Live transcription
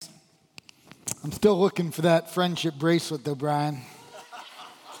I'm still looking for that friendship bracelet though, Brian.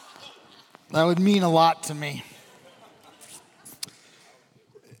 That would mean a lot to me.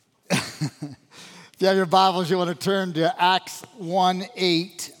 If you have your Bibles, you want to turn to Acts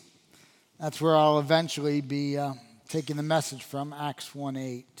 1:8. That's where I'll eventually be taking the message from, Acts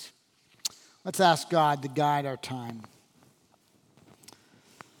 1:8. Let's ask God to guide our time.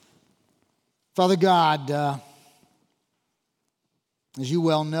 Father God, as you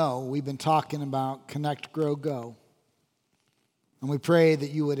well know, we've been talking about Connect, Grow, Go. And we pray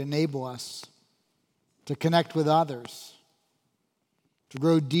that you would enable us to connect with others, to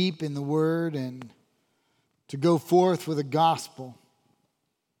grow deep in the Word, and to go forth with the gospel.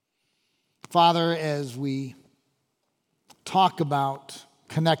 Father, as we talk about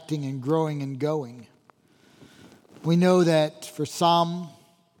connecting and growing and going, we know that for some,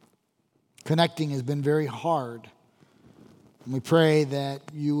 connecting has been very hard. And we pray that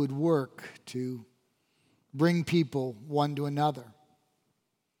you would work to bring people one to another.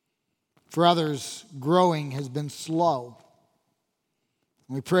 For others, growing has been slow.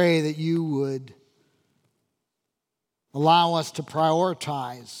 And we pray that you would allow us to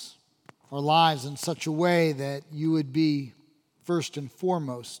prioritize our lives in such a way that you would be first and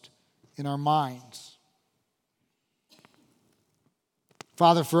foremost in our minds.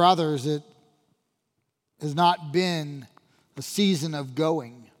 Father, for others, it has not been a season of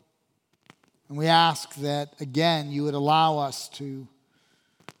going. And we ask that, again, you would allow us to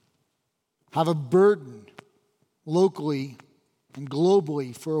have a burden locally and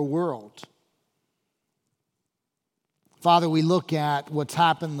globally for a world. Father, we look at what's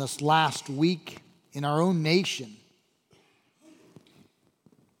happened this last week in our own nation.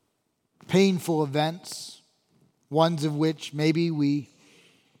 Painful events, ones of which maybe we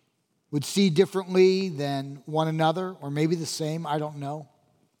would see differently than one another, or maybe the same, I don't know.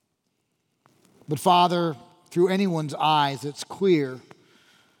 But Father, through anyone's eyes, it's clear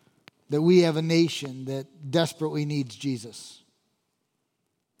that we have a nation that desperately needs Jesus.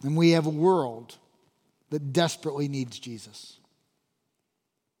 And we have a world that desperately needs Jesus.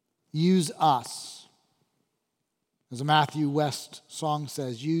 Use us. As a Matthew West song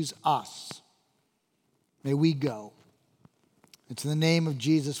says, use us. May we go. It's in the name of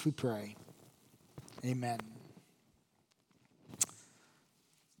Jesus we pray. Amen.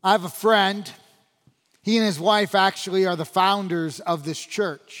 I have a friend. He and his wife actually are the founders of this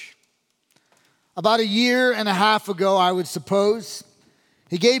church. About a year and a half ago, I would suppose,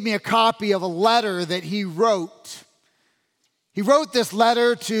 he gave me a copy of a letter that he wrote. He wrote this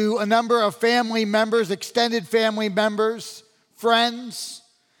letter to a number of family members, extended family members, friends,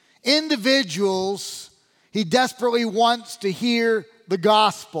 individuals he desperately wants to hear the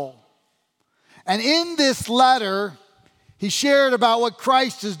gospel. And in this letter, he shared about what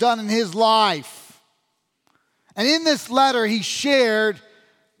Christ has done in his life. And in this letter, he shared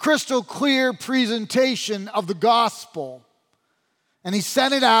crystal clear presentation of the gospel. And he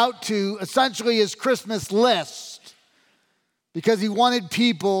sent it out to essentially his Christmas list because he wanted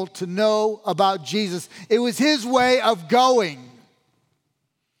people to know about Jesus. It was his way of going.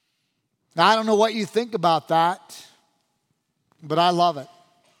 Now, I don't know what you think about that, but I love it.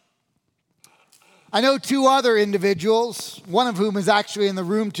 I know two other individuals, one of whom is actually in the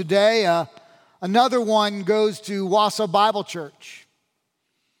room today. Another one goes to Wausau Bible Church.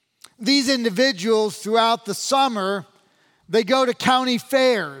 These individuals, throughout the summer, they go to county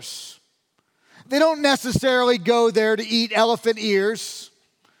fairs. They don't necessarily go there to eat elephant ears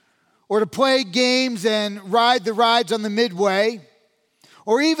or to play games and ride the rides on the Midway,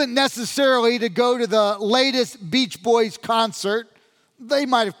 or even necessarily to go to the latest Beach Boys concert. They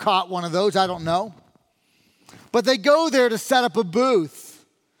might have caught one of those, I don't know. But they go there to set up a booth.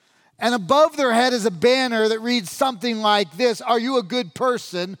 And above their head is a banner that reads something like this: "Are you a good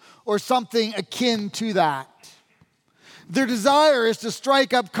person?" or something akin to that. Their desire is to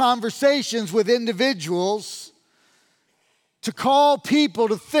strike up conversations with individuals, to call people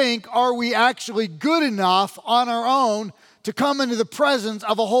to think, are we actually good enough on our own to come into the presence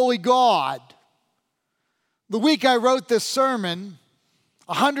of a holy God? The week I wrote this sermon,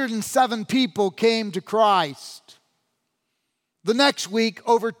 107 people came to Christ. The next week,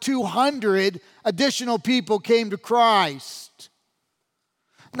 over 200 additional people came to Christ.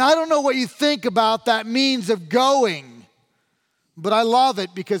 Now, I don't know what you think about that means of going, but I love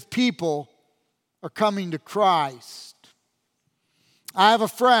it because people are coming to Christ. I have a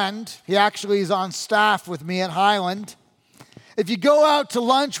friend. He actually is on staff with me at Highland. If you go out to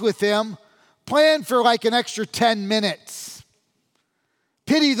lunch with him, plan for like an extra 10 minutes.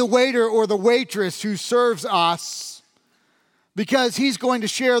 Pity the waiter or the waitress who serves us because he's going to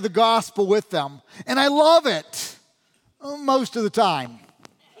share the gospel with them. And I love it most of the time.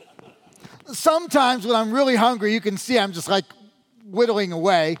 Sometimes when I'm really hungry, you can see I'm just like whittling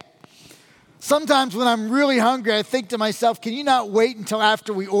away. Sometimes when I'm really hungry, I think to myself, can you not wait until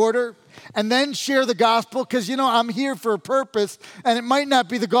after we order and then share the gospel? Because, I'm here for a purpose, and it might not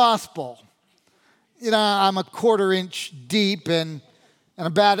be the gospel. I'm a quarter inch deep and a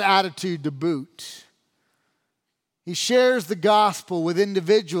bad attitude to boot. He shares the gospel with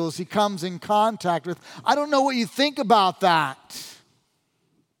individuals he comes in contact with. I don't know what you think about that,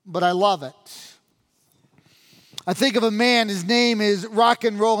 but I love it. I think of a man, his name is Rock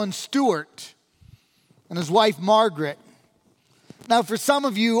and Rollin' Stewart, and his wife Margaret. Now, for some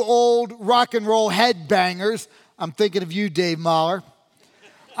of you old rock and roll headbangers, I'm thinking of you, Dave Mahler.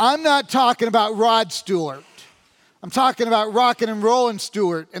 I'm not talking about Rod Stewart. I'm talking about Rockin' and Rollin'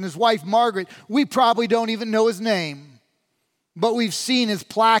 Stewart and his wife Margaret. We probably don't even know his name, but we've seen his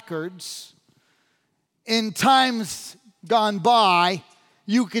placards. In times gone by,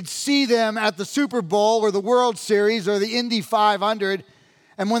 you could see them at the Super Bowl or the World Series or the Indy 500,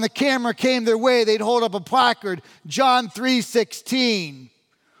 and when the camera came their way, they'd hold up a placard, John 3:16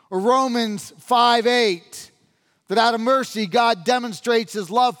 or Romans 5:8. That out of mercy, God demonstrates his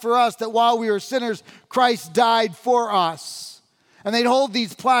love for us, that while we were sinners, Christ died for us. And they'd hold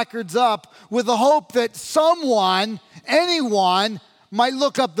these placards up with the hope that someone, anyone, might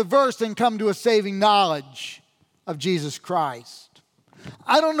look up the verse and come to a saving knowledge of Jesus Christ.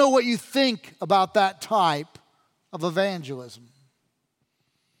 I don't know what you think about that type of evangelism.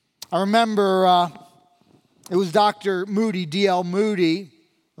 I remember it was Dr. Moody, D.L. Moody,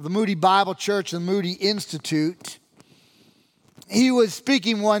 of the Moody Bible Church and the Moody Institute. He was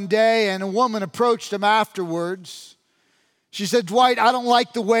speaking one day, and a woman approached him afterwards. She said, "Dwight, I don't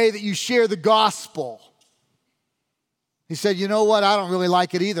like the way that you share the gospel." He said, "You know what? I don't really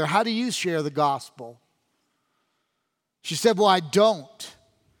like it either. How do you share the gospel?" She said, "Well, I don't."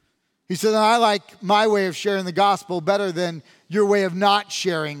 He said, "I like my way of sharing the gospel better than your way of not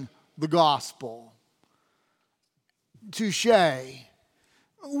sharing the gospel." Touché.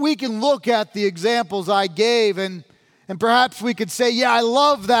 We can look at the examples I gave and perhaps we could say, yeah, I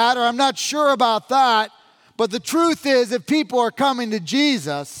love that, or I'm not sure about that. But the truth is, if people are coming to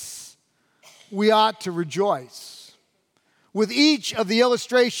Jesus, we ought to rejoice. With each of the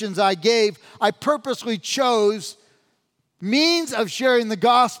illustrations I gave, I purposely chose means of sharing the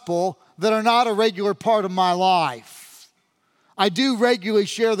gospel that are not a regular part of my life. I do regularly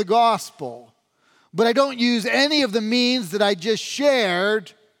share the gospel, but I don't use any of the means that I just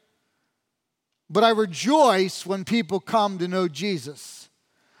shared. But I rejoice when people come to know Jesus.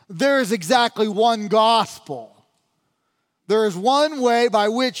 There is exactly one gospel. There is one way by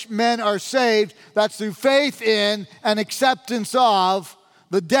which men are saved. That's through faith in and acceptance of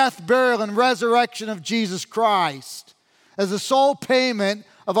the death, burial, and resurrection of Jesus Christ as the sole payment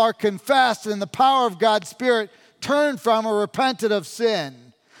of our confessed and the power of God's Spirit turned from or repented of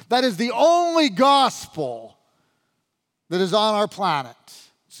sin. That is the only gospel that is on our planet.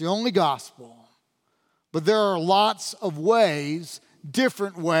 It's the only gospel. But there are lots of ways,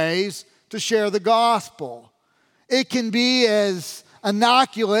 different ways, to share the gospel. It can be as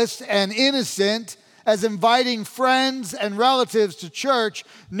innocuous and innocent as inviting friends and relatives to church,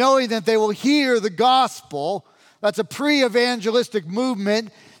 knowing that they will hear the gospel. That's a pre-evangelistic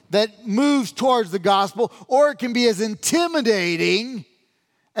movement that moves towards the gospel. Or it can be as intimidating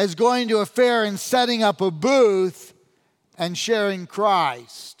as going to a fair and setting up a booth and sharing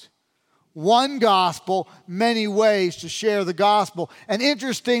Christ. One gospel, many ways to share the gospel. And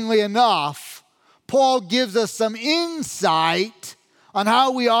interestingly enough, Paul gives us some insight on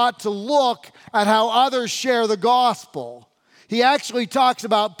how we ought to look at how others share the gospel. He actually talks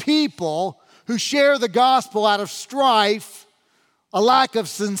about people who share the gospel out of strife, a lack of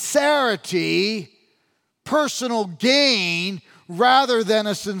sincerity, personal gain, rather than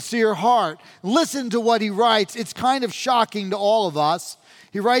a sincere heart. Listen to what he writes. It's kind of shocking to all of us.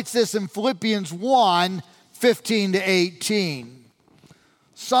 He writes this in Philippians 1:15-18.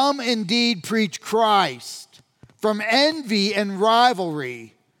 Some indeed preach Christ from envy and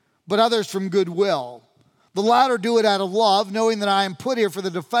rivalry, but others from goodwill. The latter do it out of love, knowing that I am put here for the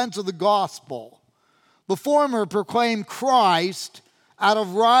defense of the gospel. The former proclaim Christ out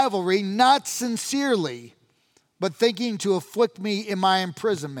of rivalry, not sincerely, but thinking to afflict me in my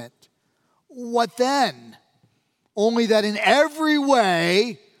imprisonment. What then? Only that in every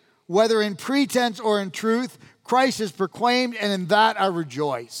way, whether in pretense or in truth, Christ is proclaimed, and in that I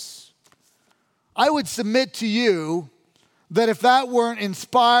rejoice. I would submit to you that if that weren't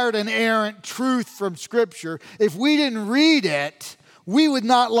inspired and errant truth from Scripture, if we didn't read it, we would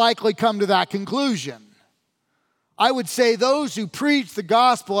not likely come to that conclusion. I would say those who preach the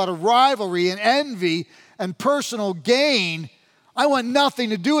gospel out of rivalry and envy and personal gain, I want nothing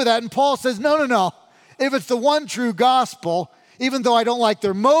to do with that. And Paul says, no. If it's the one true gospel, even though I don't like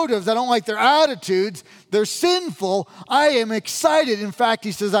their motives, I don't like their attitudes, they're sinful, I am excited. In fact,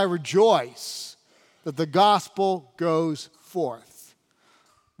 he says, I rejoice that the gospel goes forth.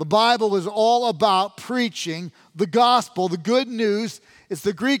 The Bible is all about preaching the gospel, the good news. It's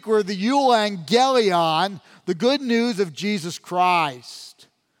the Greek word, the euangelion, the good news of Jesus Christ.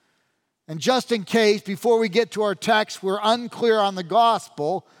 And just in case, before we get to our text, we're unclear on the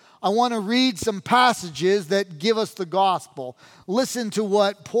gospel, I want to read some passages that give us the gospel. Listen to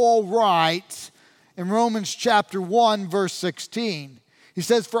what Paul writes in Romans chapter 1, verse 16. He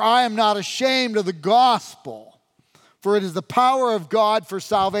says, "For I am not ashamed of the gospel, for it is the power of God for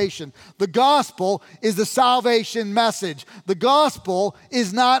salvation." The gospel is the salvation message. The gospel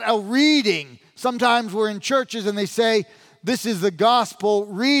is not a reading. Sometimes we're in churches and they say, this is the gospel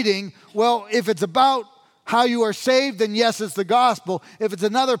reading. Well, if it's about how you are saved, then yes, it's the gospel. If it's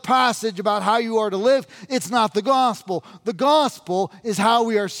another passage about how you are to live, it's not the gospel. The gospel is how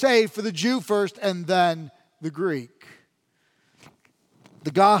we are saved, for the Jew first and then the Greek.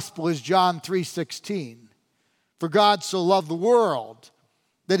 The gospel is John 3:16. "For God so loved the world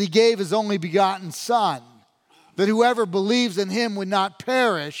that he gave his only begotten Son, that whoever believes in him would not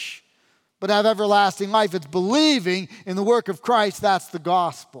perish, but have everlasting life." It's believing in the work of Christ. That's the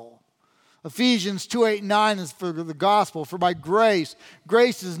gospel. Ephesians 2:8-9 is for the gospel. "For by grace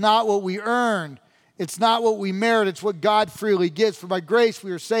is not what we earn. It's not what we merit. It's what God freely gives. For by grace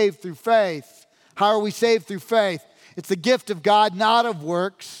we are saved through faith." How are we saved? Through faith. It's the gift of God, not of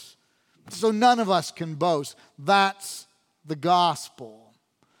works, so none of us can boast. That's the gospel.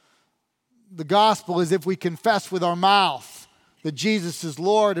 The gospel is if we confess with our mouth that Jesus is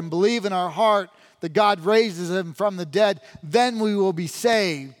Lord and believe in our heart that God raises him from the dead, then we will be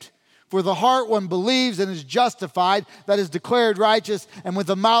saved. For the heart one believes and is justified, that is declared righteous, and with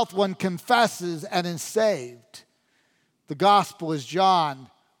the mouth one confesses and is saved. The gospel is John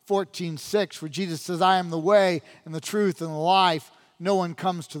 14:6, where Jesus says, "I am the way and the truth and the life. No one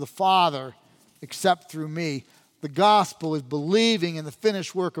comes to the Father except through me." The gospel is believing in the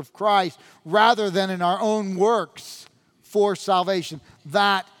finished work of Christ rather than in our own works for salvation.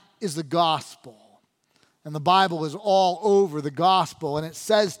 That is the gospel. And the Bible is all over the gospel. And it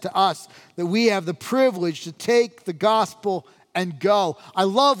says to us that we have the privilege to take the gospel and go. I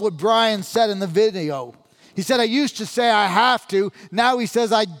love what Brian said in the video. He said, I used to say I have to. Now he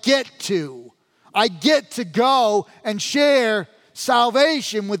says I get to. I get to go and share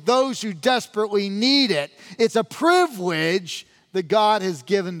salvation with those who desperately need it. It's a privilege that God has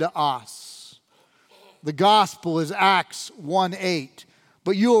given to us. The gospel is Acts 1:8.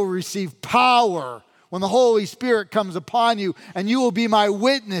 "But you will receive power when the Holy Spirit comes upon you, and you will be my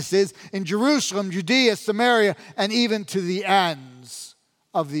witnesses in Jerusalem, Judea, Samaria, and even to the ends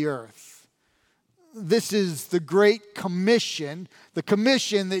of the earth." This is the Great Commission, the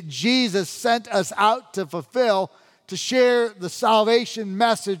commission that Jesus sent us out to fulfill, to share the salvation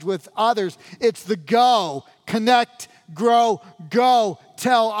message with others. It's the go, connect, grow, go,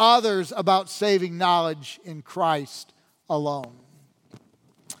 tell others about saving knowledge in Christ alone.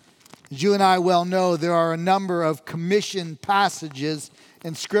 As you and I well know, there are a number of commission passages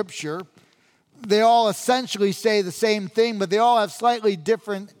in Scripture. They all essentially say the same thing, but they all have slightly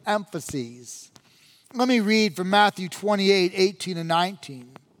different emphases. Let me read from Matthew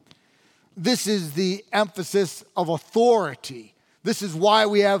 28:18-19. This is the emphasis of authority. This is why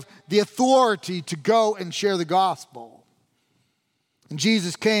we have the authority to go and share the gospel. "And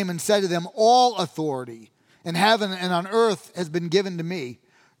Jesus came and said to them, 'All authority in heaven and on earth has been given to me.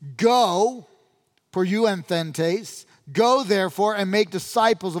 Go, poreuenthentes, go therefore and make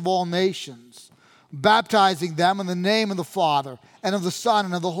disciples of all nations, baptizing them in the name of the Father and of the Son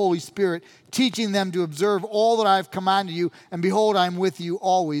and of the Holy Spirit, teaching them to observe all that I have commanded you, and behold, I am with you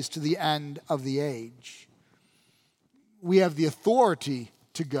always to the end of the age.'" We have the authority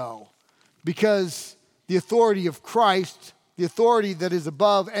to go because the authority of Christ, the authority that is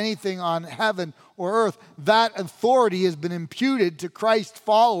above anything on heaven or earth, that authority has been imputed to Christ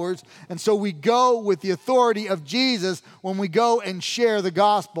followers. And so we go with the authority of Jesus when we go and share the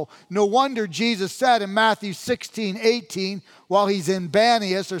gospel. No wonder Jesus said in Matthew 16:18, while he's in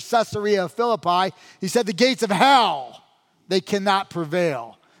Banias or Caesarea Philippi, he said, "The gates of hell, they cannot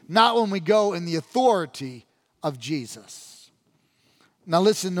prevail." Not when we go in the authority of Jesus. Now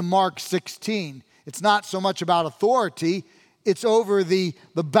listen to Mark 16. It's not so much about authority. It's over the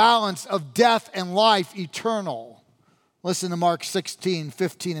balance of death and life eternal. Listen to Mark 16,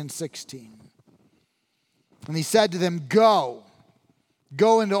 15 and 16. And he said to them, Go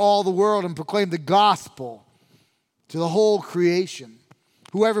into all the world and proclaim the gospel to the whole creation.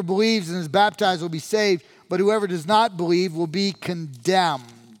 Whoever believes and is baptized will be saved, but whoever does not believe will be condemned.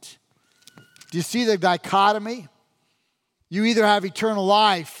 Do you see the dichotomy? You either have eternal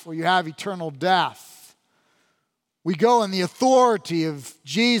life or you have eternal death. We go in the authority of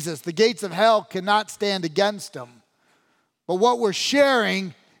Jesus. The gates of hell cannot stand against him. But what we're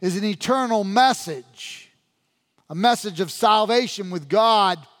sharing is an eternal message, a message of salvation with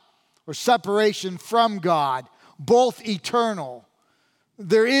God or separation from God, both eternal.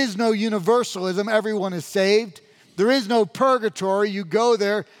 There is no universalism. Everyone is saved. There is no purgatory. You go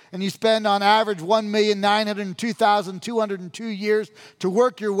there and you spend on average 1,902,202 years to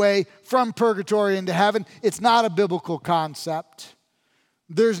work your way from purgatory into heaven. It's not a biblical concept.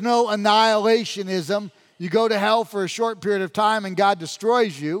 There's no annihilationism. You go to hell for a short period of time and God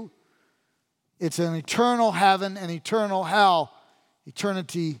destroys you. It's an eternal heaven and eternal hell.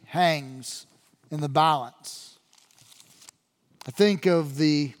 Eternity hangs in the balance. I think of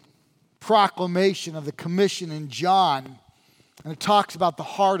the proclamation of the commission in John, and it talks about the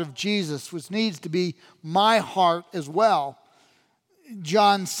heart of Jesus, which needs to be my heart as well.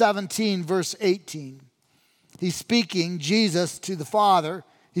 John 17, verse 18. He's speaking, Jesus, to the Father.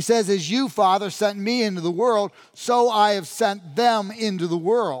 He says, As you, Father, sent me into the world, so I have sent them into the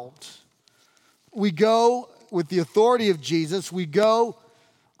world. We go with the authority of Jesus. We go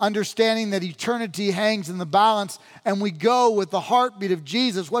understanding that eternity hangs in the balance, and we go with the heartbeat of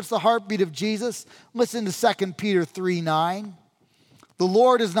Jesus. What's the heartbeat of Jesus? Listen to 2 Peter 3:9. The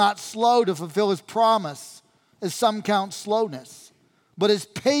Lord is not slow to fulfill his promise, as some count slowness, but is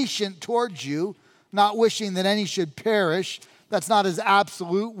patient towards you, not wishing that any should perish. That's not his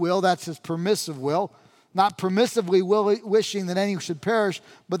absolute will, that's his permissive will. Not permissively wishing that any should perish,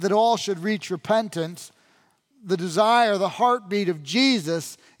 but that all should reach repentance. The desire, the heartbeat of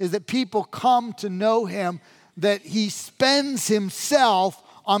Jesus is that people come to know him, that he spends himself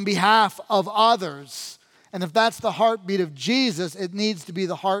on behalf of others. And if that's the heartbeat of Jesus, it needs to be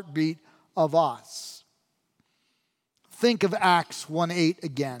the heartbeat of us. Think of Acts 1:8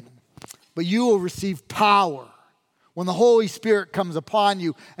 again. But you will receive power when the Holy Spirit comes upon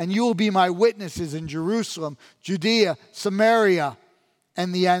you, and you will be my witnesses in Jerusalem, Judea, Samaria,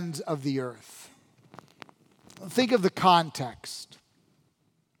 and the ends of the earth. Think of the context.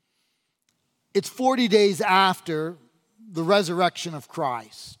 It's 40 days after the resurrection of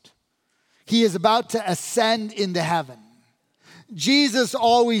Christ. He is about to ascend into heaven. Jesus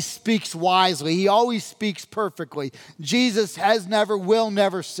always speaks wisely. He always speaks perfectly. Jesus has never, will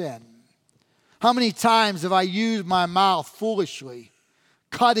never sin. How many times have I used my mouth foolishly,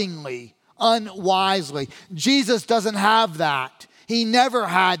 cuttingly, unwisely? Jesus doesn't have that. He never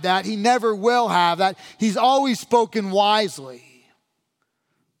had that. He never will have that. He's always spoken wisely.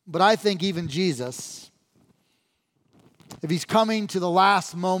 But I think even Jesus, if he's coming to the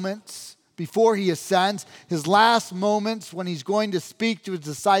last moments before he ascends, his last moments when he's going to speak to his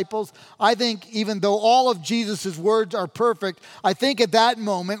disciples, I think even though all of Jesus' words are perfect, I think at that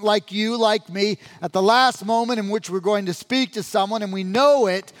moment, like you, like me, at the last moment in which we're going to speak to someone and we know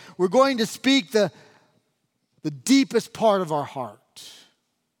it, we're going to speak the deepest part of our heart.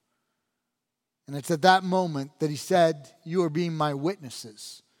 And it's at that moment that he said, you are being my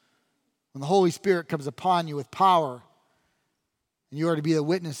witnesses. When the Holy Spirit comes upon you with power, and you are to be the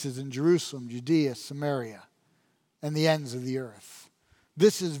witnesses in Jerusalem, Judea, Samaria, and the ends of the earth.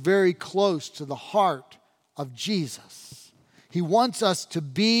 This is very close to the heart of Jesus. He wants us to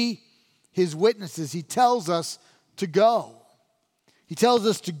be his witnesses. He tells us to go. He tells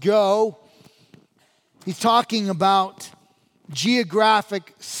us to go. He's talking about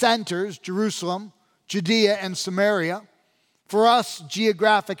geographic centers, Jerusalem, Judea, and Samaria. For us,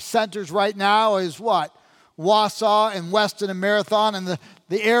 geographic centers right now is what? Wausau and Weston and Marathon and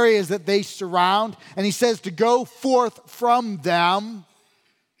the areas that they surround. And he says to go forth from them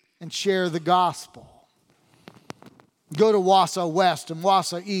and share the gospel. Go to Wausau West and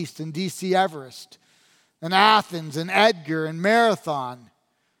Wausau East and D.C. Everest and Athens and Edgar and Marathon.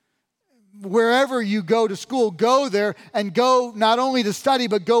 Wherever you go to school, go there and go not only to study,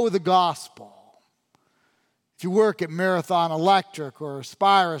 but go with the gospel. If you work at Marathon Electric or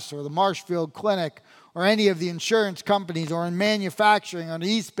Aspirus or the Marshfield Clinic or any of the insurance companies or in manufacturing on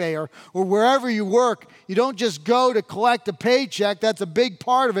East Bay or wherever you work, you don't just go to collect a paycheck. That's a big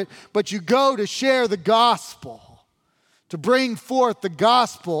part of it. But you go to share the gospel, to bring forth the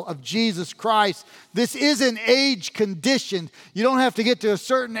gospel of Jesus Christ. This isn't age conditioned. You don't have to get to a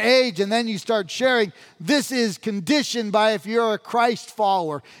certain age and then you start sharing. This is conditioned by if you're a Christ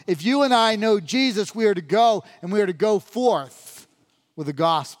follower. If you and I know Jesus, we are to go, and we are to go forth with the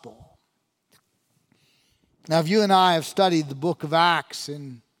gospel. Now, if you and I have studied the book of Acts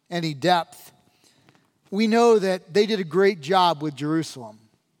in any depth, we know that they did a great job with Jerusalem,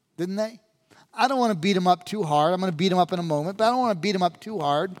 didn't they? I don't want to beat them up too hard. I'm going to beat them up in a moment, but I don't want to beat them up too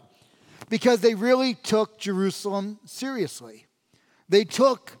hard because they really took Jerusalem seriously. They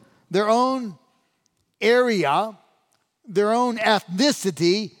took their own area, their own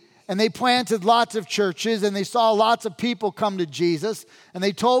ethnicity, and they planted lots of churches, and they saw lots of people come to Jesus, and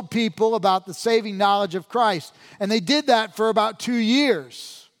they told people about the saving knowledge of Christ. And they did that for about 2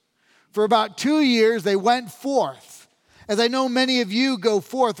 years. For about 2 years, they went forth. As I know many of you go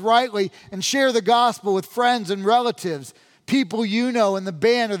forth rightly and share the gospel with friends and relatives, people you know in the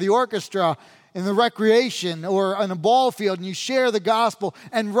band or the orchestra, in the recreation or on a ball field, and you share the gospel,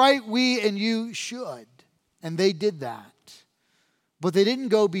 and right we and you should. And they did that. But they didn't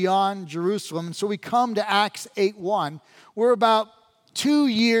go beyond Jerusalem. And so we come to Acts 8:1. We're about 2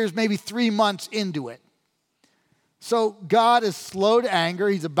 years, maybe 3 months into it. So God is slow to anger.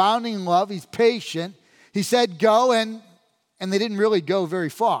 He's abounding in love. He's patient. He said go, and they didn't really go very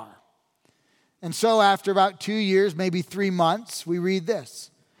far. And so after about 2 years, maybe 3 months, we read this.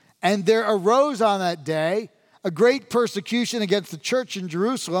 And there arose on that day a great persecution against the church in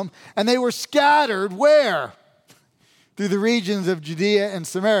Jerusalem, and they were scattered where? Through the regions of Judea and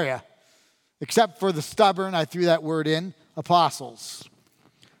Samaria, except for the stubborn, I threw that word in, apostles.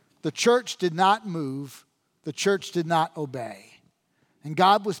 The church did not move. The church did not obey. And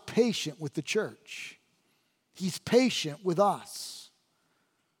God was patient with the church. He's patient with us.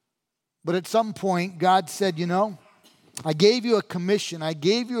 But at some point, God said, you know, I gave you a commission. I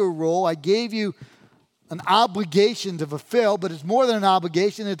gave you a role. I gave you an obligation to fulfill, but it's more than an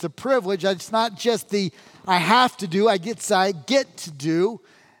obligation. It's a privilege. It's not just the I have to do, I get to do.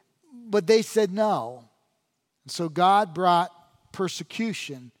 But they said no. And so God brought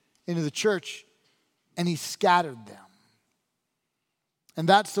persecution into the church, and he scattered them. And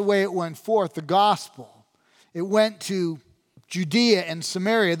that's the way it went forth, the gospel. It went to Judea and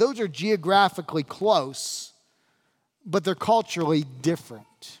Samaria. Those are geographically close, but they're culturally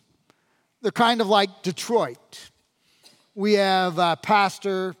different. They're kind of like Detroit. We have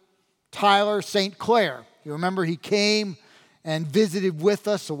Pastor Tyler St. Clair. You remember he came and visited with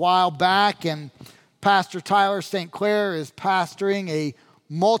us a while back, and Pastor Tyler St. Clair is pastoring a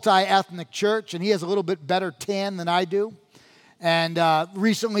multi-ethnic church, and he has a little bit better tan than I do. And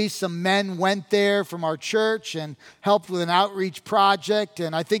recently some men went there from our church and helped with an outreach project.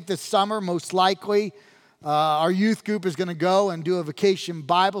 And I think this summer, most likely, our youth group is going to go and do a vacation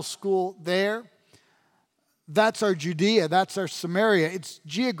Bible school there. That's our Judea. That's our Samaria. It's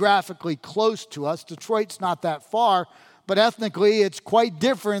geographically close to us. Detroit's not that far, but ethnically it's quite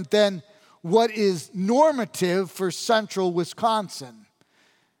different than what is normative for central Wisconsin.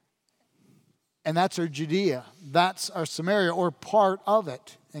 And that's our Judea. That's our Samaria, or part of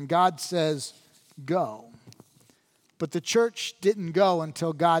it. And God says, go. But the church didn't go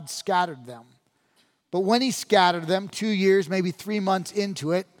until God scattered them. But when he scattered them, 2 years, maybe 3 months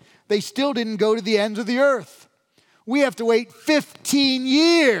into it, they still didn't go to the ends of the earth. We have to wait 15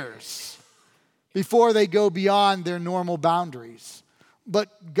 years before they go beyond their normal boundaries.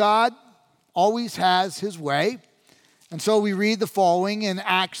 But God always has his way. And so we read the following in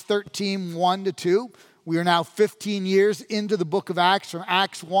Acts 13, 1-2. We are now 15 years into the book of Acts, from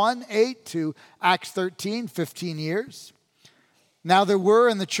Acts 1, 8 to Acts 13, 15 years. Now there were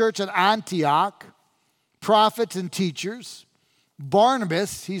in the church at Antioch prophets and teachers.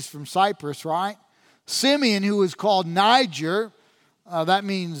 Barnabas, he's from Cyprus, right? Simeon, who was called Niger, that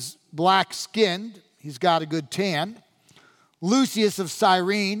means black-skinned. He's got a good tan. Lucius of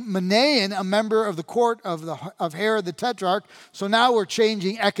Cyrene, Manaen, a member of the court of Herod the Tetrarch. So now we're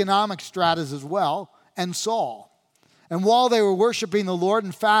changing economic stratas as well. And Saul. And while they were worshiping the Lord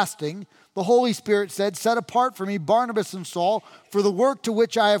and fasting, the Holy Spirit said, set apart for me Barnabas and Saul for the work to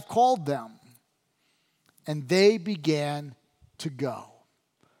which I have called them. And they began to go.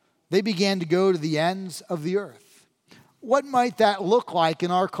 They began to go to the ends of the earth. What might that look like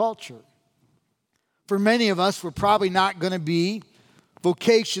in our culture? For many of us, we're probably not going to be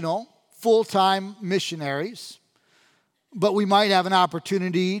vocational, full-time missionaries, but we might have an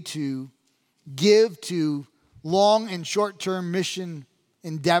opportunity to give to long and short-term mission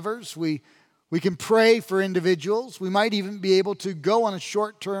endeavors. We can pray for individuals. We might even be able to go on a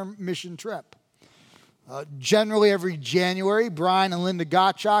short-term mission trip. Generally every January, Brian and Linda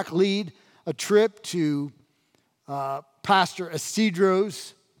Gottschalk lead a trip to Pastor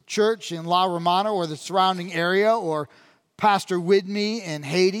Isidro's church in La Romana or the surrounding area, or Pastor Widme in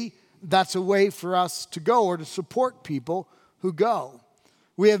Haiti. That's a way for us to go or to support people who go.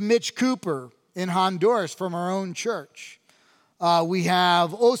 We have Mitch Cooper in Honduras from our own church. We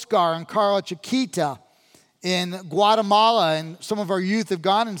have Oscar and Carla Chiquita in Guatemala, and some of our youth have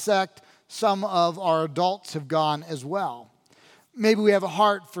gone. In fact, some of our adults have gone as well. Maybe we have a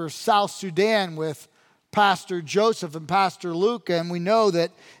heart for South Sudan with Pastor Joseph and Pastor Luca, and we know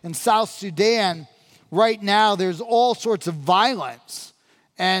that in South Sudan right now there's all sorts of violence,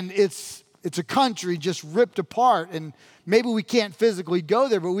 and it's a country just ripped apart, and maybe we can't physically go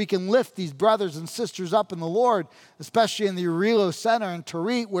there, but we can lift these brothers and sisters up in the Lord, especially in the Urilo Center in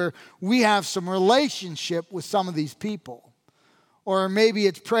Tarit, where we have some relationship with some of these people. Or maybe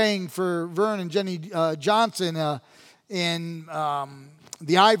it's praying for Vern and Jenny Johnson in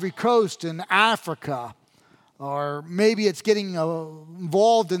the Ivory Coast in Africa. Or maybe it's getting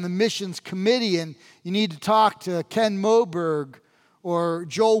involved in the missions committee, and you need to talk to Ken Moberg or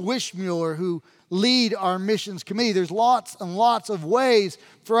Joel Wishmuller, who lead our missions committee. There's lots and lots of ways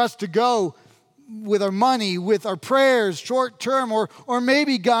for us to go with our money, with our prayers, short term, or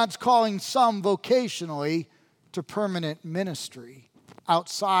maybe God's calling some vocationally to permanent ministry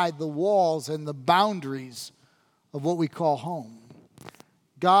outside the walls and the boundaries of what we call home.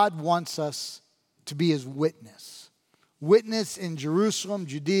 God wants us to be his witness. Witness in Jerusalem,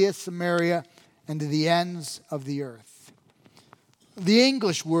 Judea, Samaria, and to the ends of the earth. The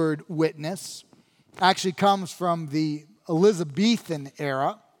English word witness actually comes from the Elizabethan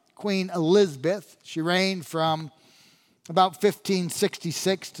era. Queen Elizabeth, she reigned from about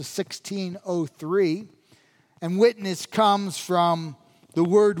 1566 to 1603. And witness comes from the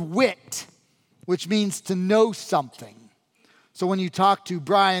word wit, which means to know something. So when you talk to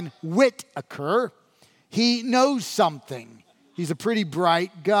Brian Whitaker, he knows something. He's a pretty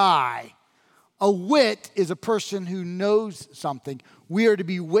bright guy. A wit is a person who knows something. We are to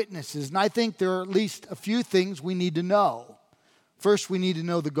be witnesses. And I think there are at least a few things we need to know. First, we need to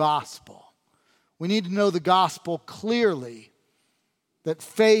know the gospel. We need to know the gospel clearly, that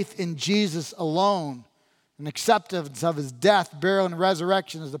faith in Jesus alone, an acceptance of his death, burial, and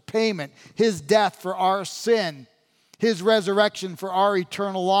resurrection is a payment. His death for our sin, his resurrection for our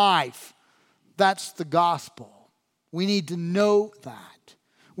eternal life. That's the gospel. We need to know that.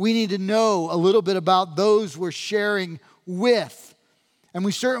 We need to know a little bit about those we're sharing with. And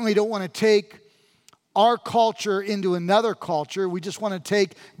we certainly don't want to take our culture into another culture. We just want to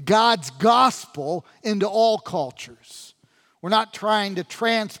take God's gospel into all cultures. We're not trying to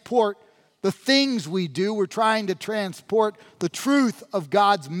transport the things we do. We're trying to transport the truth of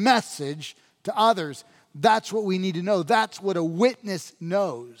God's message to others. That's what we need to know. That's what a witness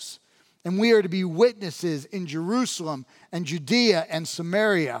knows. And we are to be witnesses in Jerusalem and Judea and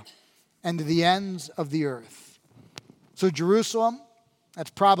Samaria and to the ends of the earth. So Jerusalem,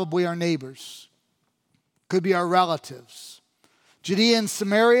 that's probably our neighbors. Could be our relatives. Judea and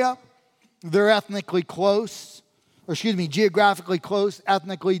Samaria, they're ethnically close, geographically close,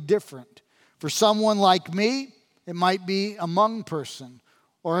 ethnically different. For someone like me, it might be a Hmong person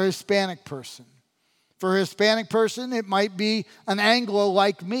or a Hispanic person. For a Hispanic person, it might be an Anglo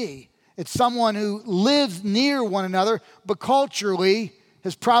like me. It's someone who lives near one another, but culturally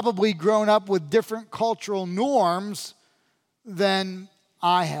has probably grown up with different cultural norms than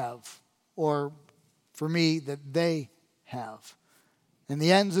I have, or for me, that they have. And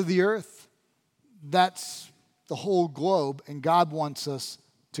the ends of the earth, that's the whole globe, and God wants us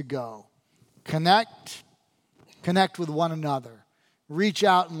to go. Connect with one another. Reach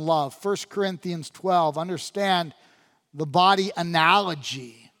out in love. 1 Corinthians 12, understand the body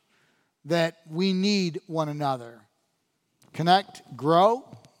analogy that we need one another. Connect, grow.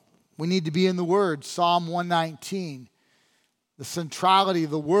 We need to be in the Word. Psalm 119. The centrality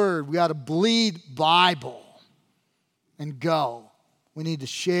of the Word. We got to bleed Bible and go. We need to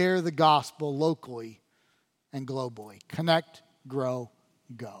share the gospel locally and globally. Connect, grow,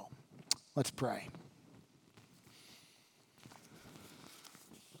 go. Let's pray.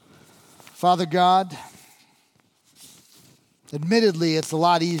 Father God, admittedly, it's a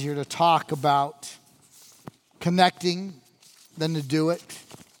lot easier to talk about connecting than to do it.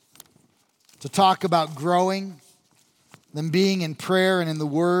 To talk about growing than being in prayer and in the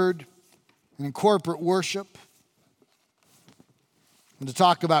Word and in corporate worship. And to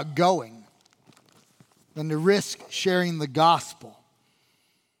talk about going than to risk sharing the gospel.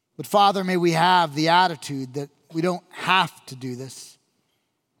 But Father, may we have the attitude that we don't have to do this.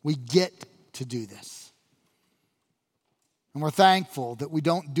 We get to do this. And we're thankful that we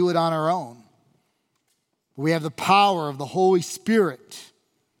don't do it on our own. We have the power of the Holy Spirit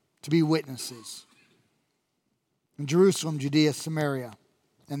to be witnesses in Jerusalem, Judea, Samaria,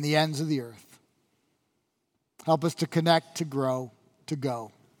 and the ends of the earth. Help us to connect, to grow, to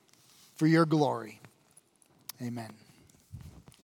go for your glory. Amen.